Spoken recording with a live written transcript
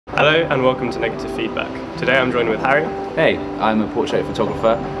Hello and welcome to Negative Feedback. Today I'm joined with Harry. Hey, I'm a portrait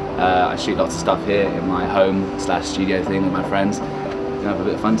photographer. I shoot lots of stuff here in my home / studio thing with my friends. We're gonna have a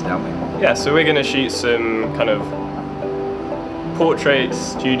bit of fun today, aren't we? Yeah, so we're going to shoot some kind of portrait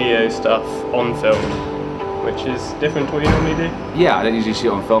studio stuff on film, which is different to what you normally do. Yeah, I don't usually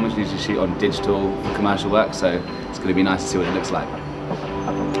shoot on film, I usually shoot on digital for commercial work, so it's going to be nice to see what it looks like.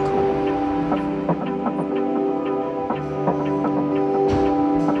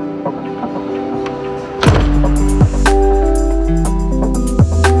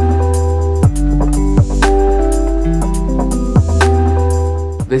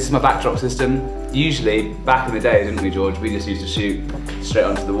 This is my backdrop system. Usually, back in the day, didn't we, George? We just used to shoot straight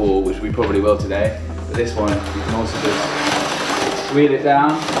onto the wall, which we probably will today. But this one, you can also just wheel it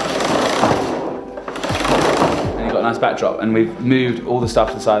down, and you've got a nice backdrop. And we've moved all the stuff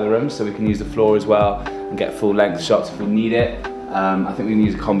to the side of the room, so we can use the floor as well and get full-length shots if we need it. I think we can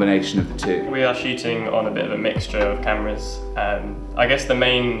use a combination of the two. We are shooting on a bit of a mixture of cameras. I guess the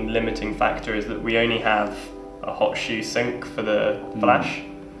main limiting factor is that we only have a hot shoe sync for the flash.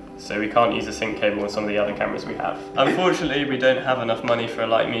 So we can't use a sync cable with some of the other cameras we have. Unfortunately, we don't have enough money for a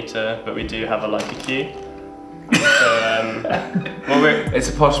light meter, but we do have a Leica Q. So, it's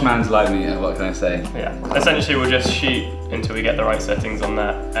a posh man's light meter, what can I say? Yeah, essentially we'll just shoot until we get the right settings on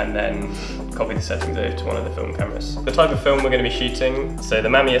that, and then copy the settings over to one of the film cameras. The type of film we're going to be shooting, so the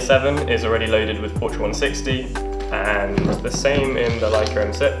Mamiya 7 is already loaded with Portra 160, and the same in the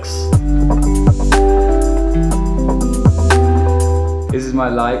Leica M6. This is my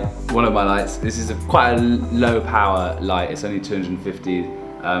light, one of my lights. This is quite a low power light, it's only 250.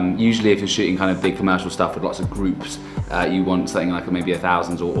 Usually if you're shooting kind of big commercial stuff with lots of groups, you want something like maybe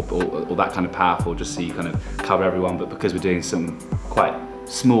 1,000 or that kind of powerful, just so you kind of cover everyone. But because we're doing some quite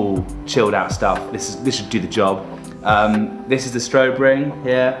small, chilled out stuff, this should do the job. This is the strobe ring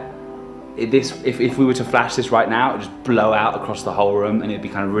here. If we were to flash this right now, it would just blow out across the whole room, and it'd be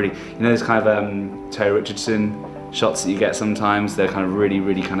kind of really, you know, those kind of Terry Richardson shots that you get sometimes. They're kind of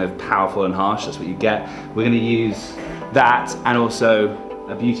really kind of powerful and harsh. That's what you get. We're going to use that and also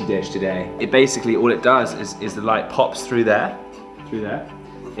a beauty dish today. It basically, all it does is the light pops through there.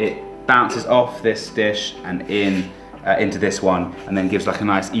 It bounces off this dish and into this one, and then gives like a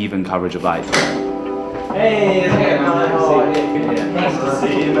nice even coverage of light. Hey, nice to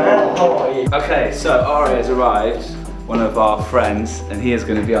see you, man. How are you? Okay, so Aria has arrived, one of our friends, and he is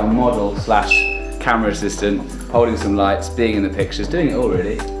going to be our model / camera assistant, holding some lights, being in the pictures, doing it all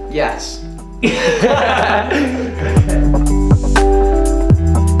really. Yes.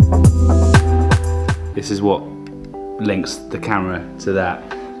 This is what links the camera to that,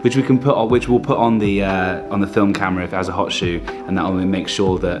 which we can put on, which we'll put on the film camera if it has a hot shoe, and that will make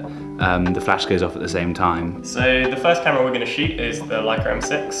sure that the flash goes off at the same time. So the first camera we're going to shoot is the Leica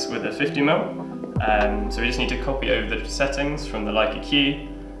M6 with a 50mm. So we just need to copy over the settings from the Leica Q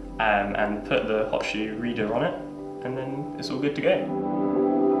and put the hot shoe reader on it, and then it's all good to go.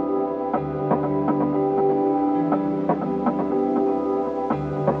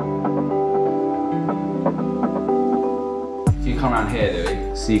 If you come around here,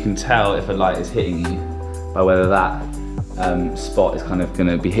 Louis, so you can tell if a light is hitting you by whether that spot is kind of going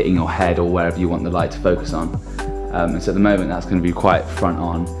to be hitting your head or wherever you want the light to focus on. And so at the moment that's going to be quite front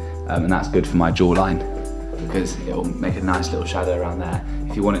on, and that's good for my jawline, because it will make a nice little shadow around there.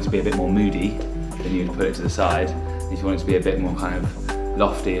 If you want it to be a bit more moody, then you would put it to the side. If you want it to be a bit more kind of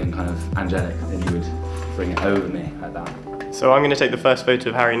lofty and kind of angelic, then you would bring it over me like that. So I'm going to take the first photo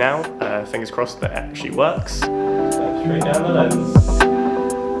of Harry now. Fingers crossed that it actually works. So straight down the lens.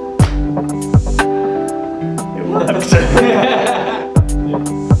 It worked.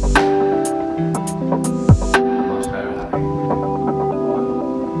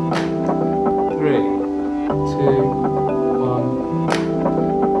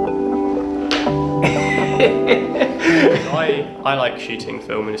 I like shooting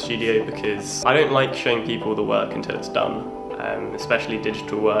film in a studio because I don't like showing people the work until it's done, especially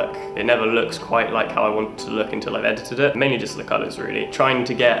digital work. It never looks quite like how I want it to look until I've edited it, mainly just the colours really. Trying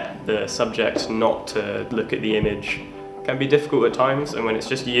to get the subject not to look at the image can be difficult at times, and when it's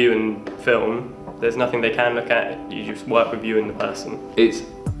just you and film, there's nothing they can look at, you just work with you and the person. It's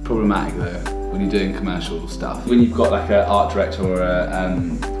problematic though, when you're doing commercial stuff. When you've got like an art director or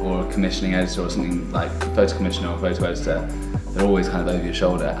a commissioning editor or something, like a photo commissioner or a photo editor, they're always kind of over your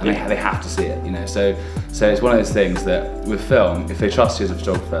shoulder, and they have to see it, you know. So it's one of those things that with film, if they trust you as a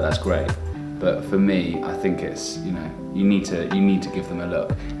photographer, that's great. But for me, I think it's, you know, you need to give them a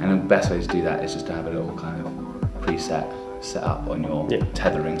look, and the best way to do that is just to have a little kind of preset set up on your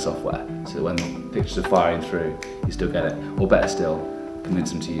tethering software, so that when the pictures are firing through, you still get it. Or better still,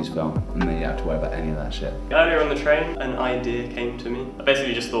 convince them to use film, and then you don't have to worry about any of that shit. Earlier on the train, an idea came to me. I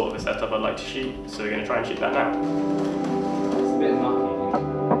basically just thought of a setup I'd like to shoot, so we're going to try and shoot that now. It's a bit mucky.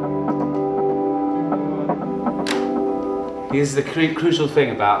 Here's the crucial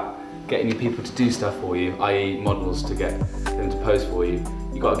thing about getting people to do stuff for you, i.e. models to get them to pose for you.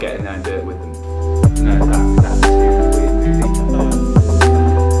 You've got to get in there and do it with them. No, that's too weird movie.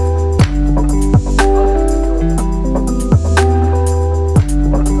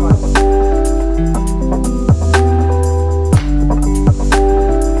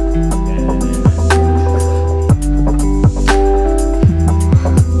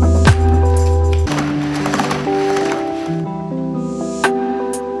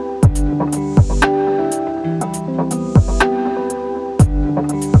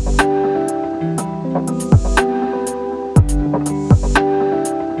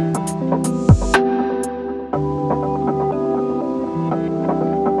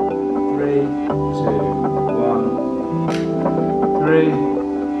 3, 2,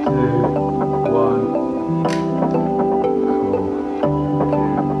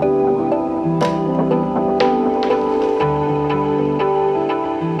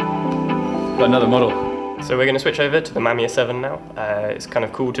 Got another model. So we're going to switch over to the Mamiya 7 now. It's kind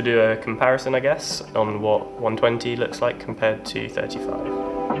of cool to do a comparison, I guess, on what 120 looks like compared to 35.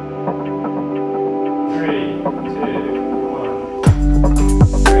 3, 2,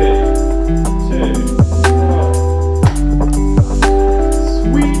 1. 3, 2, 1.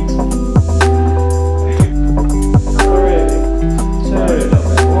 Sweet! 3, 2,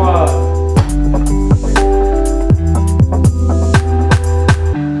 1.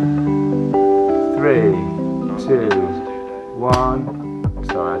 Three, 2, 1.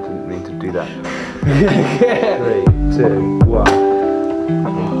 Sorry, I didn't mean to do that. 3, 2, 1.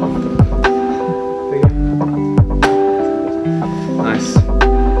 Nice.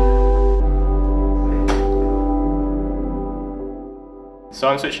 So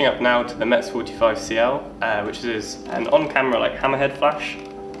I'm switching up now to the Metz 45 CL, which is an on-camera like hammerhead flash,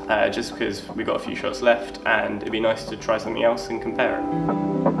 just because we've got a few shots left and it'd be nice to try something else and compare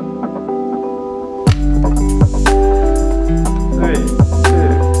it.